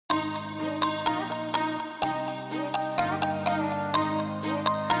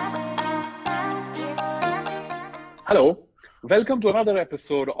Hello, welcome to another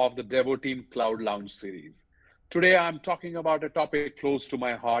episode of the Devo Team Cloud Lounge series. Today I'm talking about a topic close to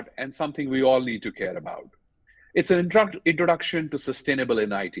my heart and something we all need to care about. It's an introduction to sustainable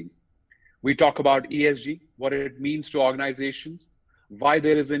in IT. We talk about ESG, what it means to organizations, why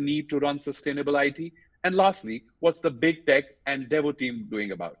there is a need to run sustainable IT, and lastly, what's the big tech and Devo team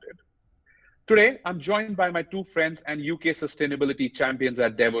doing about it. Today, I'm joined by my two friends and UK sustainability champions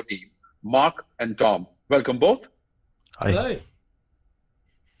at Devo team, Mark and Tom. Welcome both. Hi. Hello.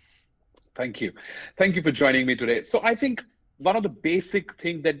 Thank you. Thank you for joining me today. So I think one of the basic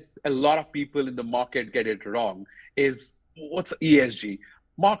things that a lot of people in the market get it wrong is what's ESG?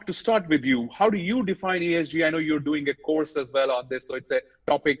 Mark, to start with you, how do you define ESG? I know you're doing a course as well on this, so it's a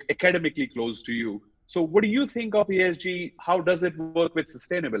topic academically close to you. So what do you think of ESG? How does it work with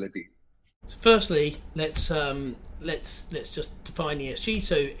sustainability? Firstly, let's just define ESG.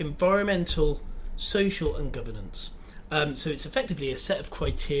 So environmental, social, and governance. So it's effectively a set of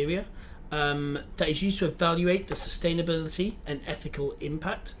criteria that is used to evaluate the sustainability and ethical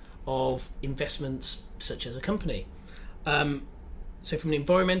impact of investments such as a company. So from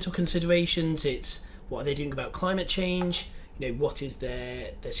environmental considerations, it's what are they doing about climate change? What is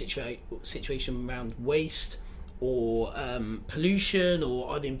their situation around waste or pollution, or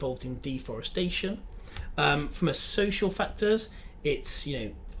are they involved in deforestation? From a social factors, it's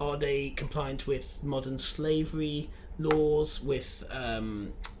are they compliant with modern slavery laws, with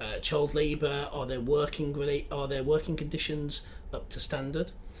child labour? Are their working conditions up to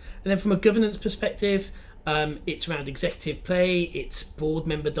standard? And then from a governance perspective, it's around executive play, it's board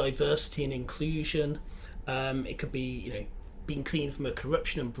member diversity and inclusion. It could be being clean from a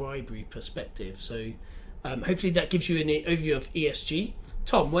corruption and bribery perspective. So hopefully that gives you an overview of ESG.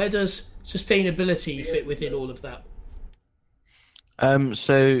 Tom, where does sustainability fit within all of that?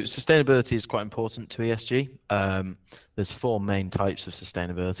 So sustainability is quite important to ESG. There's four main types of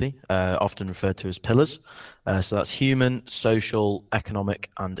sustainability, often referred to as pillars. So that's human, social, economic,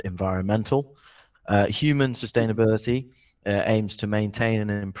 and environmental. Human sustainability aims to maintain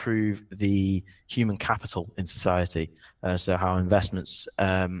and improve the human capital in society. So how investments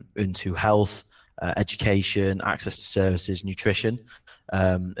into health, education, access to services, nutrition.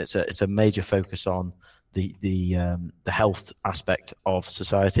 It's a major focus on the health aspect of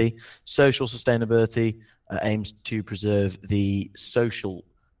society. Social sustainability aims to preserve the social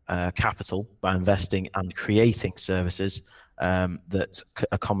capital by investing and creating services that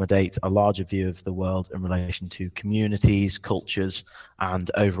accommodate a larger view of the world in relation to communities, cultures, and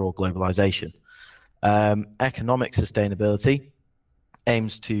overall globalization. Economic sustainability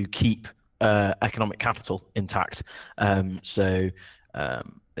aims to keep economic capital intact.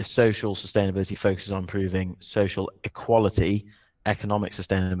 If social sustainability focuses on improving social equality, economic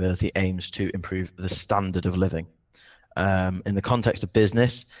sustainability aims to improve the standard of living. In the context of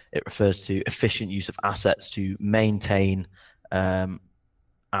business, it refers to efficient use of assets to maintain and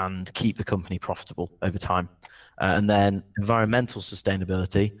keep the company profitable over time. And then environmental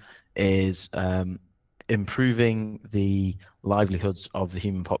sustainability is improving the livelihoods of the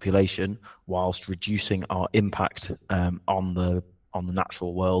human population whilst reducing our impact on the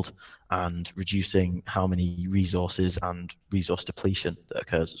natural world and reducing how many resources and resource depletion that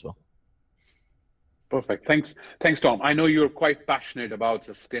occurs as well. Perfect. Thanks, Tom. I know you're quite passionate about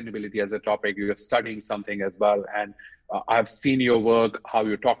sustainability as a topic. You're studying something as well, and I've seen your work, how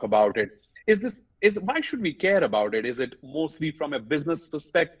you talk about it. Why should we care about it? Is it mostly from a business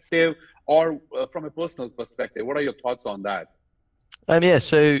perspective or from a personal perspective? What are your thoughts on that? As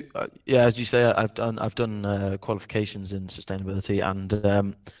you say, I've done qualifications in sustainability,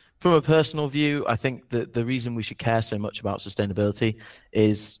 and from a personal view, I think that the reason we should care so much about sustainability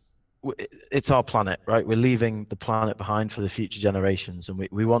is it's our planet, right? We're leaving the planet behind for the future generations, and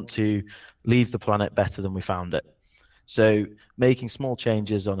we want to leave the planet better than we found it. So making small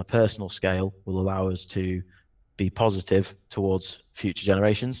changes on a personal scale will allow us to be positive towards future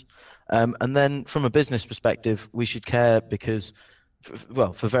generations. And then from a business perspective, we should care because,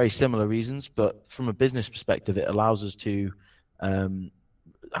 for very similar reasons, but from a business perspective, it allows us to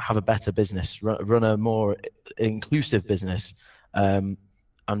have a better business, run a more inclusive business, and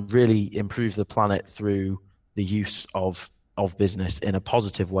really improve the planet through the use of business in a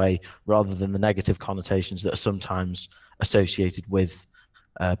positive way, rather than the negative connotations that are sometimes associated with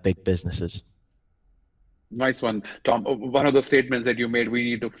big businesses. Nice one, Tom. One of the statements that you made, we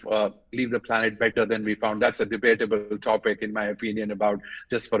need to leave the planet better than we found. That's a debatable topic, in my opinion, about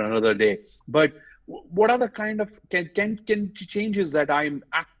just for another day. But what are the kind of can changes that I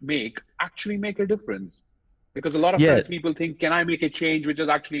make actually make a difference? Because a lot of Yeah, times people think, can I make a change which is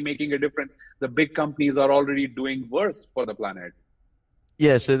actually making a difference? The big companies are already doing worse for the planet.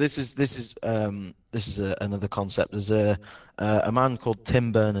 yeah. So another concept. There's a man called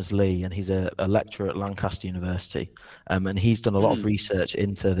Tim Berners-Lee, and he's a lecturer at Lancaster University, and he's done a lot of research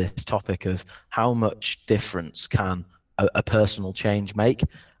into this topic of how much difference can a personal change make,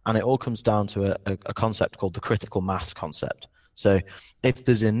 and it all comes down to a concept called the critical mass concept. So if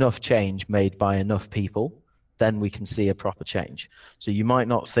there's enough change made by enough people, then we can see a proper change. So you might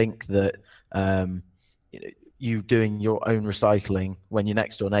not think that you doing your own recycling when your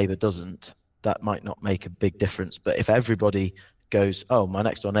next door neighbor doesn't, that might not make a big difference. But if everybody goes, oh, my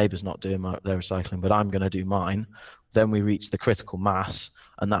next door neighbor's not doing their recycling, but I'm going to do mine, then we reach the critical mass,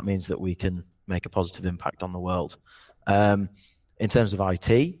 and that means that we can make a positive impact on the world. In terms of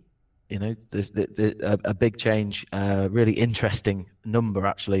IT, there's a big change, really interesting number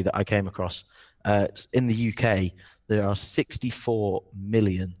actually that I came across. In the UK, there are 64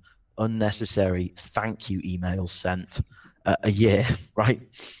 million unnecessary thank you emails sent a year, right?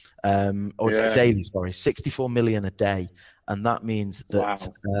 Daily, sorry, 64 million a day. And that means that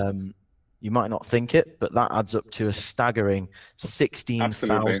you might not think it, but that adds up to a staggering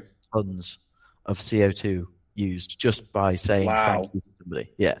 16,000 tons of CO2 used just by saying thank you to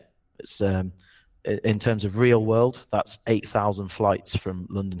somebody. Yeah. It's in terms of real world, that's 8,000 flights from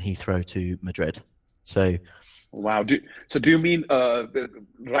London Heathrow to Madrid. So, wow. Do you mean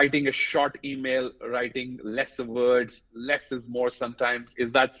writing a short email, writing less words, less is more sometimes?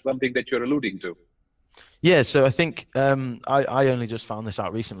 Is that something that you're alluding to? Yeah. So I think I only just found this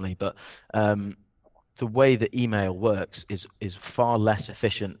out recently, but the way that email works is far less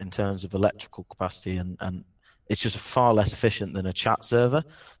efficient in terms of electrical capacity, and it's just far less efficient than a chat server.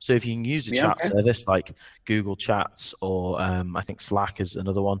 So if you can use a chat service like Google Chats, or I think Slack is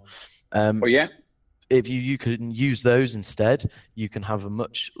another one. If you can use those instead, you can have a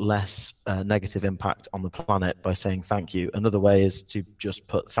much less negative impact on the planet by saying thank you. Another way is to just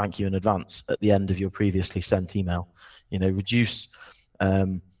put thank you in advance at the end of your previously sent email. Reduce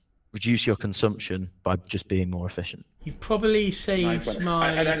your consumption by just being more efficient. You've probably saved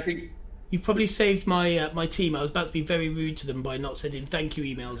You've probably saved my team. I was about to be very rude to them by not sending thank you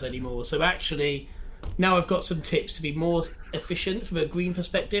emails anymore. So actually, now I've got some tips to be more efficient from a green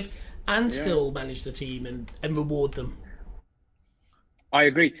perspective and still manage the team and reward them. I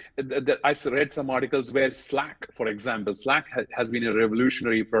agree. I read some articles where Slack, for example, Slack has been a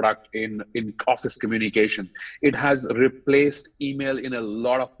revolutionary product in office communications. It has replaced email in a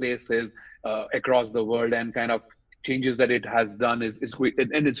lot of places across the world, and kind of changes that it has done is quick,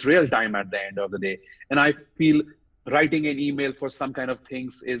 and it's real time at the end of the day. And I feel writing an email for some kind of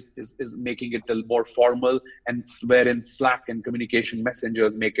things is making it a little more formal, and wherein Slack and communication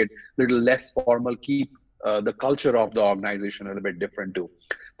messengers make it a little less formal, keep the culture of the organization a little bit different too.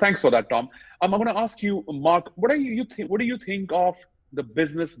 Thanks for that, Tom. I'm going to ask you, Mark, what do you think of the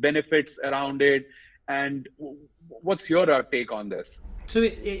business benefits around it, and what's your take on this? So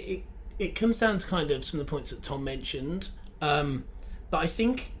it comes down to kind of some of the points that Tom mentioned, but I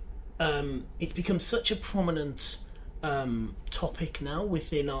think it's become such a prominent topic now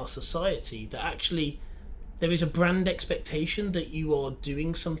within our society that actually there is a brand expectation that you are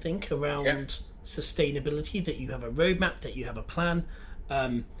doing something around sustainability, that you have a roadmap, that you have a plan.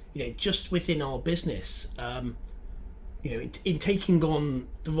 Just within our business, in taking on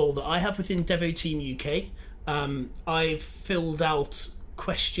the role that I have within Devo Team UK, I've filled out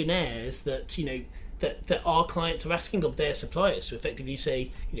questionnaires that that our clients are asking of their suppliers to effectively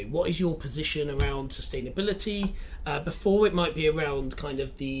say, what is your position around sustainability? Before it might be around kind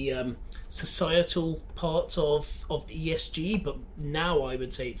of the societal parts of the ESG, but now I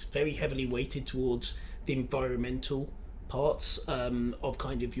would say it's very heavily weighted towards the environmental parts of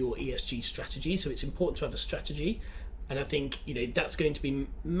kind of your ESG strategy. So it's important to have a strategy, and I think that's going to be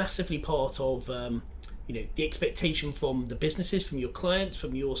massively part of the expectation from the businesses, from your clients,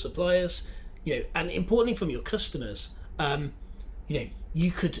 from your suppliers, and importantly from your customers.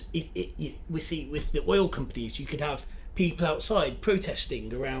 You could, we see with the oil companies, you could have people outside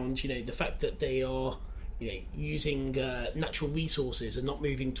protesting around, the fact that they are, using natural resources and not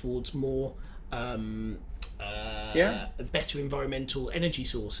moving towards more better environmental energy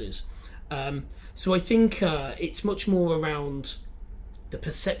sources. So I think it's much more around the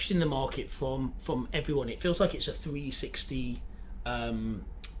perception in the market from everyone. It feels like it's a 360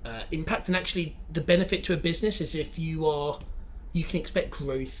 impact, and actually the benefit to a business is if you can expect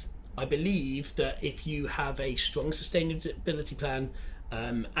growth. I believe that if you have a strong sustainability plan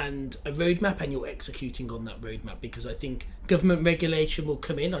and a roadmap, and you're executing on that roadmap, because I think government regulation will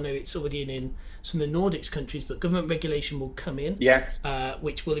come in. I know it's already in some of the Nordics countries, but government regulation will come in, Yes.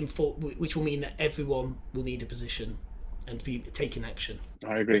 which will mean that everyone will need a position and be taking action.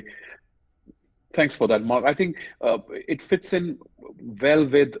 I agree. Thanks for that, Mark. I think it fits in well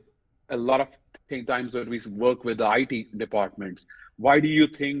with a lot of times that we work with the IT departments. Why do you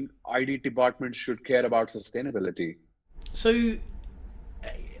think IT departments should care about sustainability? So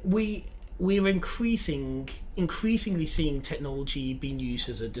we're increasingly seeing technology being used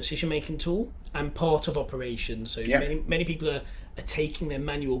as a decision-making tool and part of operations. So many people are taking their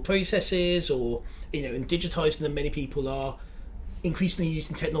manual processes and digitizing them. Many people are increasingly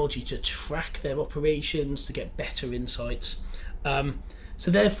using technology to track their operations, to get better insights.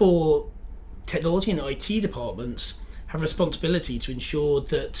 So therefore, technology and IT departments have responsibility to ensure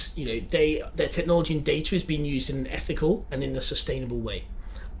that their technology and data is being used in an ethical and in a sustainable way.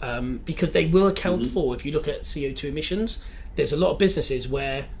 Because they will account for, if you look at CO2 emissions, there's a lot of businesses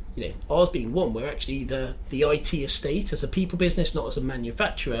where, ours being one, where actually the IT estate as a people business, not as a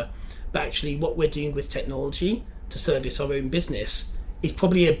manufacturer, but actually what we're doing with technology to service our own business is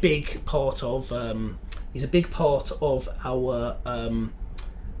probably a big part of our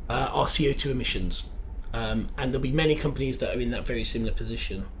CO2 emissions. And there'll be many companies that are in that very similar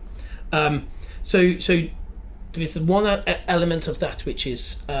position. So there's one element of that, which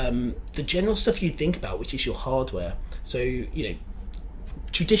is the general stuff you think about, which is your hardware. So,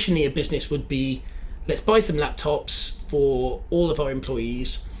 traditionally a business would be, let's buy some laptops for all of our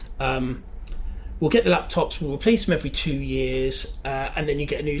employees. We'll get the laptops, we'll replace them every 2 years, and then you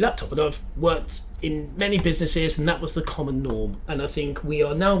get a new laptop. And I've worked in many businesses, and that was the common norm. And I think we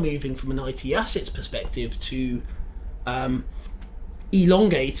are now moving from an IT assets perspective to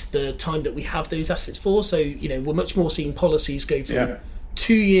elongate the time that we have those assets for. So, we're much more seeing policies go from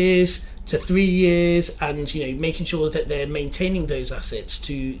 2 years to 3 years, and making sure that they're maintaining those assets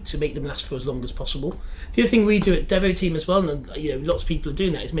to make them last for as long as possible. The other thing we do at Devo Team as well, and lots of people are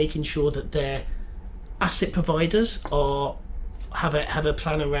doing that, is making sure that their asset providers have a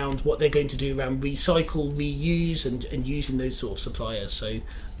plan around what they're going to do around recycle, reuse, and using those sort of suppliers. So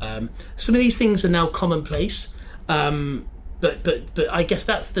some of these things are now commonplace, but I guess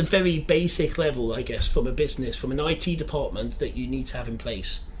that's the very basic level, I guess, from a business, from an IT department, that you need to have in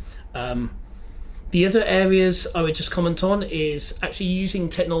place. The other areas I would just comment on is actually using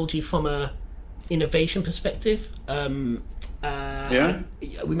technology from a innovation perspective. We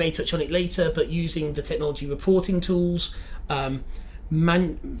may touch on it later, but using the technology reporting tools,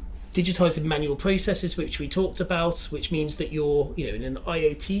 digitizing manual processes, which we talked about, which means that you're, in an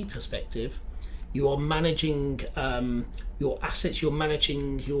IoT perspective, you are managing your assets, you're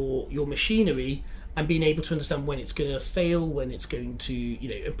managing your machinery, and being able to understand when it's going to fail, when it's going to,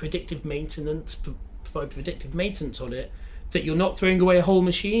 provide predictive maintenance on it, that you're not throwing away a whole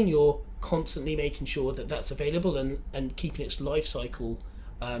machine, you're constantly making sure that that's available and keeping its life cycle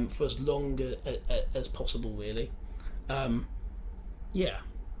for as long as possible, really.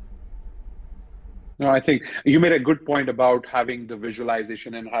 No, I think you made a good point about having the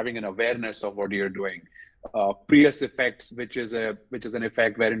visualization and having an awareness of what you're doing. Prius effects, which is an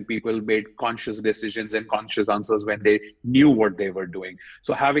effect wherein people made conscious decisions and conscious answers when they knew what they were doing.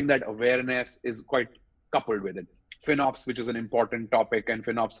 So having that awareness is quite coupled with it. FinOps, which is an important topic, and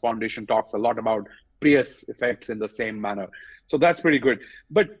FinOps Foundation talks a lot about Prius effects in the same manner. So that's pretty good.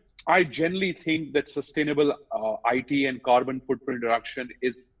 But I generally think that sustainable IT and carbon footprint reduction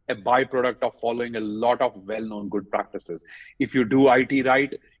is a byproduct of following a lot of well-known good practices. If you do IT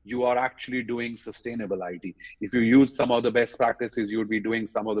right, you are actually doing sustainable IT. If you use some of the best practices, you would be doing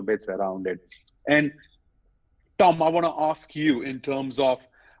some of the bits around it. And Tom, I want to ask you in terms of,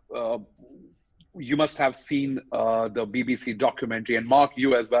 you must have seen the BBC documentary, and Mark,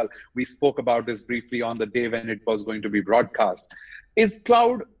 you as well. We spoke about this briefly on the day when it was going to be broadcast. Is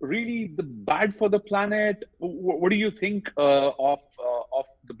cloud really bad for the planet? What do you think of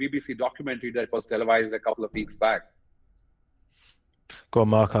the BBC documentary that was televised a couple of weeks back? Go on,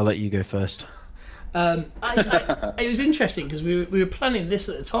 Mark, I'll let you go first. It was interesting because we were planning this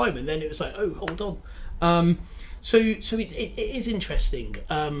at the time, and then it was like, oh, hold on. So it is interesting.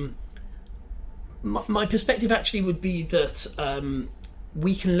 My perspective actually would be that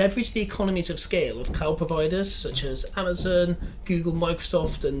we can leverage the economies of scale of cloud providers such as Amazon, Google,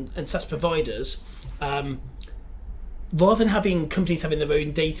 Microsoft, and SaaS providers, rather than having companies having their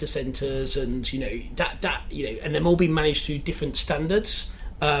own data centers and and them all being managed through different standards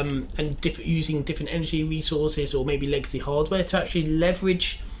and using different energy resources or maybe legacy hardware, to actually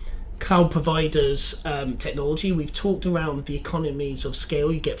leverage cloud providers' technology. We've talked around the economies of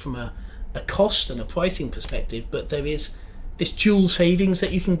scale you get from a cost and a pricing perspective, but there is this dual savings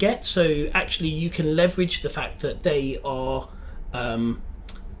that you can get. So actually you can leverage the fact that they are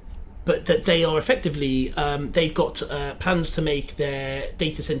effectively they've got plans to make their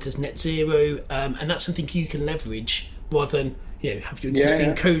data centers net zero, and that's something you can leverage rather than have your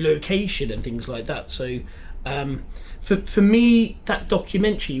existing co-location and things like that. So for me, that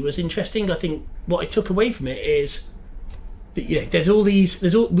documentary was interesting. I think what I took away from it is that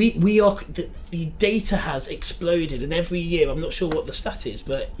the data has exploded, and every year, I'm not sure what the stat is,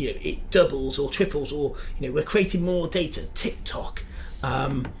 but it doubles or triples, or we're creating more data. TikTok,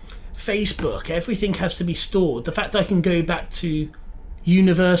 Facebook, everything has to be stored. The fact I can go back to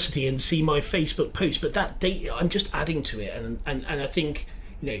university and see my Facebook post, but that data, I'm just adding to it, and I think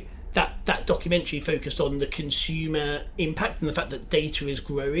that documentary focused on the consumer impact and the fact that data is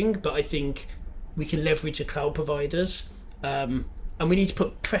growing, but I think we can leverage the cloud providers, and we need to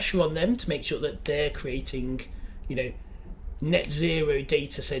put pressure on them to make sure that they're creating net zero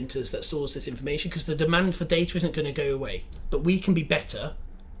data centers that stores this information, because the demand for data isn't going to go away, but we can be better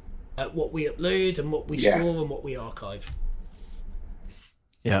at what we upload and what we store and what we archive.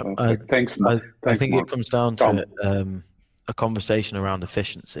 Yeah, thanks. I think Mark. It comes down to a conversation around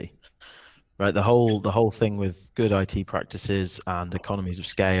efficiency, right? The whole thing with good IT practices and economies of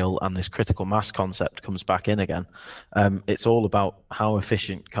scale and this critical mass concept comes back in again. It's all about how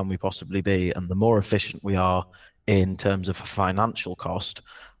efficient can we possibly be, and the more efficient we are in terms of financial cost,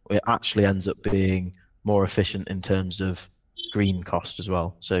 it actually ends up being more efficient in terms of green cost as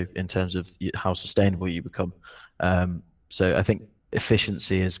well. So in terms of how sustainable you become. So I think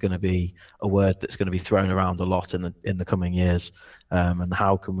efficiency is going to be a word that's going to be thrown around a lot in the coming years, and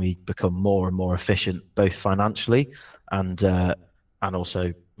how can we become more and more efficient, both financially and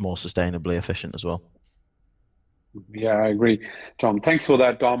also more sustainably efficient as well. Yeah, I agree, Tom. Thanks for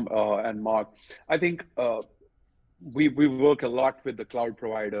that, Tom and Mark. I think we work a lot with the cloud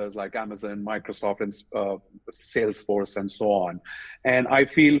providers like Amazon, Microsoft, and Salesforce, and so on. And I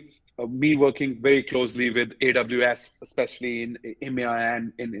feel me working very closely with AWS, especially in EMEA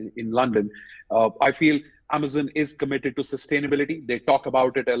and in London, I feel Amazon is committed to sustainability. They talk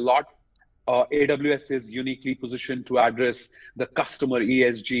about it a lot. AWS is uniquely positioned to address the customer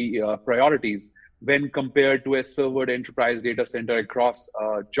ESG priorities. When compared to a servered enterprise data center across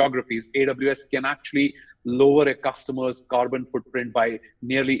geographies, AWS can actually lower a customer's carbon footprint by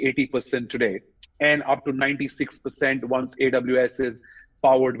nearly 80% today, and up to 96% once AWS is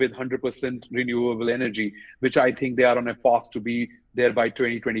powered with 100% renewable energy, which I think they are on a path to be there by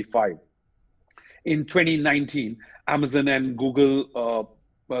 2025. In 2019, Amazon and Google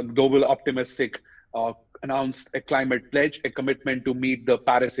Global Optimistic announced a climate pledge, a commitment to meet the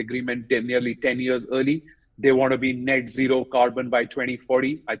Paris Agreement nearly 10 years early. They want to be net zero carbon by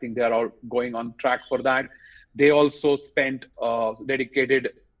 2040. I think they are all going on track for that. They also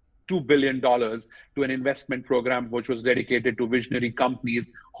dedicated $2 billion to an investment program which was dedicated to visionary companies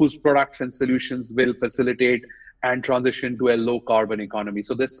whose products and solutions will facilitate and transition to a low carbon economy.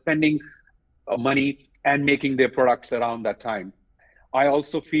 So they're spending money and making their products around that time. I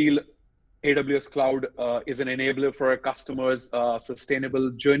also feel AWS Cloud is an enabler for a customer's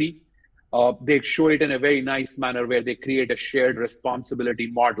sustainable journey. They show it in a very nice manner where they create a shared responsibility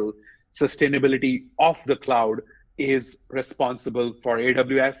model. Sustainability of the cloud is responsible for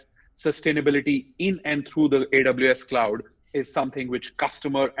AWS. Sustainability in and through the AWS cloud is something which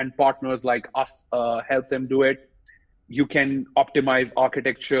customer and partners like us help them do it. You can optimize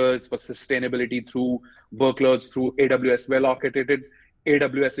architectures for sustainability through workloads through AWS well-architected.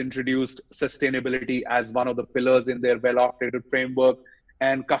 AWS introduced sustainability as one of the pillars in their well-architected framework,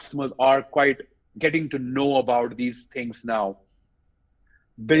 and customers are quite getting to know about these things now.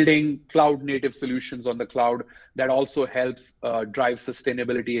 Building cloud-native solutions on the cloud that also helps drive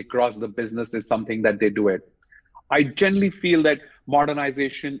sustainability across the business is something that they do it. I generally feel that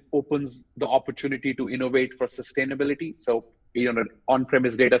modernization opens the opportunity to innovate for sustainability. So, an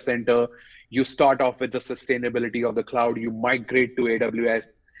on-premise data center, you start off with the sustainability of the cloud, you migrate to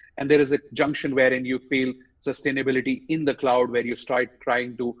AWS, and there is a junction wherein you feel sustainability in the cloud where you start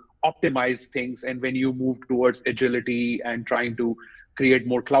trying to optimize things. And when you move towards agility and trying to create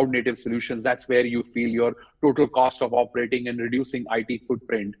more cloud-native solutions, that's where you feel your total cost of operating and reducing IT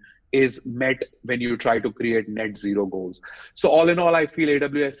footprint is met when you try to create net zero goals. So all in all, I feel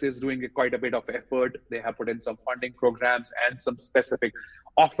AWS is doing quite a bit of effort. They have put in some funding programs and some specific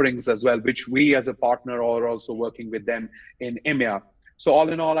offerings as well, which we as a partner are also working with them in EMEA. So all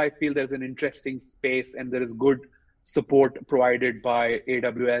in all, I feel there's an interesting space and there is good support provided by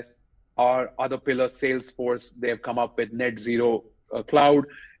AWS. Our other pillar, Salesforce, they have come up with Net Zero Cloud,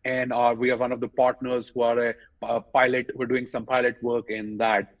 and we are one of the partners who are a pilot. We're doing some pilot work in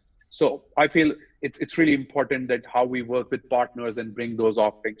that. So I feel it's really important that how we work with partners and bring those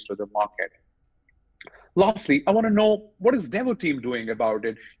offerings to the market. Lastly, I want to know, what is Devo team doing about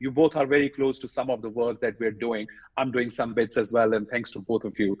it? You both are very close to some of the work that we're doing. I'm doing some bits as well, and thanks to both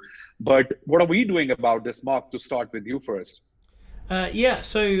of you. But what are we doing about this, Mark, to start with you first? So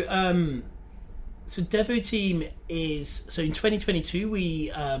Devo team so in 2022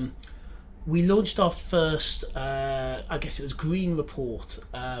 we launched our first I guess it was green report.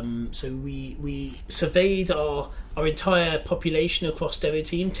 So we surveyed our entire population across Devo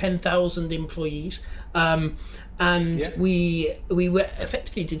team, 10,000 employees, and yes. we were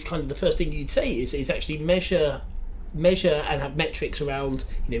effectively did kind of the first thing you'd say is actually measure and have metrics around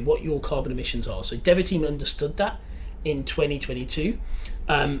what your carbon emissions are. So Devo team understood that in 2022.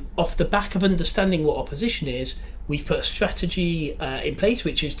 Off the back of understanding what our position is, we've put a strategy in place,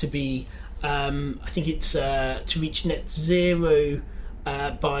 which is to be, I think it's to reach net zero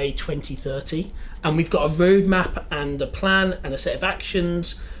by 2030. And we've got a roadmap and a plan and a set of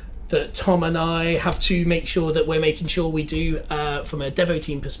actions that Tom and I have to make sure that we're making sure we do from a Devo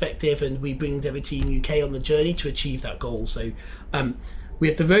team perspective, and we bring Devo team UK on the journey to achieve that goal. So we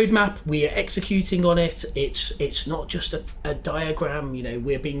have the roadmap, we are executing on it. It's not just a diagram,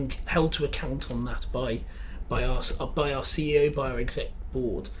 we're being held to account on that by our CEO, by our exec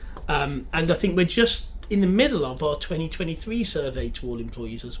board. And I think we're just in the middle of our 2023 survey to all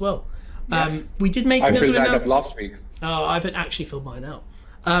employees as well. Yes. We did make I another filled that announcement. up last week. Oh, I haven't actually filled mine out.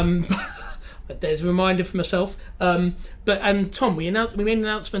 But there's a reminder for myself. And Tom, we made an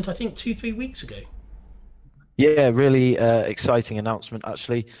announcement, I think 2-3 weeks ago. Yeah, really exciting announcement,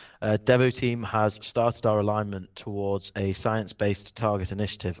 actually. Devo team has started our alignment towards a science-based target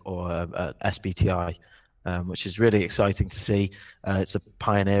initiative, or SBTI, which is really exciting to see. It's a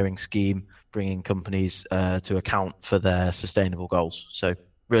pioneering scheme bringing companies to account for their sustainable goals. So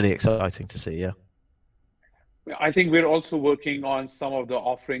really exciting to see, yeah. I think we're also working on some of the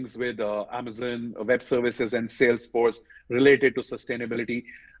offerings with Amazon Web Services and Salesforce related to sustainability.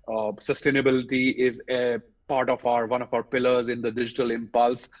 Sustainability is a part of one of our pillars in the digital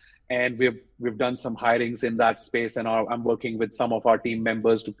impulse, and we've done some hirings in that space, and I'm working with some of our team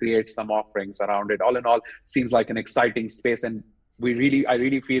members to create some offerings around it. All in all, seems like an exciting space, and I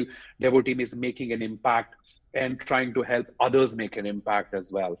really feel Devo team is making an impact and trying to help others make an impact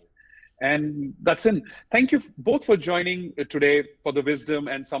as well. And that's it. Thank you both for joining today, for the wisdom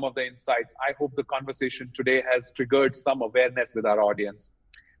and some of the insights. I hope the conversation today has triggered some awareness with our audience.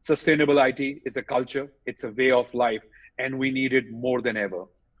 Sustainable IT is a culture, it's a way of life, and we need it more than ever.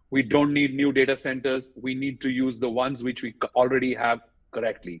 We don't need new data centers. We need to use the ones which we already have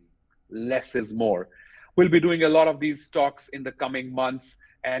correctly. Less is more. We'll be doing a lot of these talks in the coming months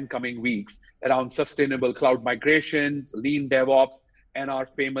and coming weeks around sustainable cloud migrations, lean DevOps, and our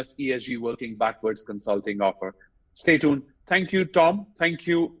famous ESG working backwards consulting offer. Stay tuned. Thank you, Tom. Thank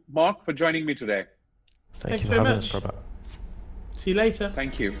you, Mark, for joining me today. Thank you for having us, Prabhat. See you later.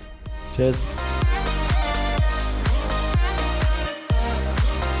 Thank you. Cheers.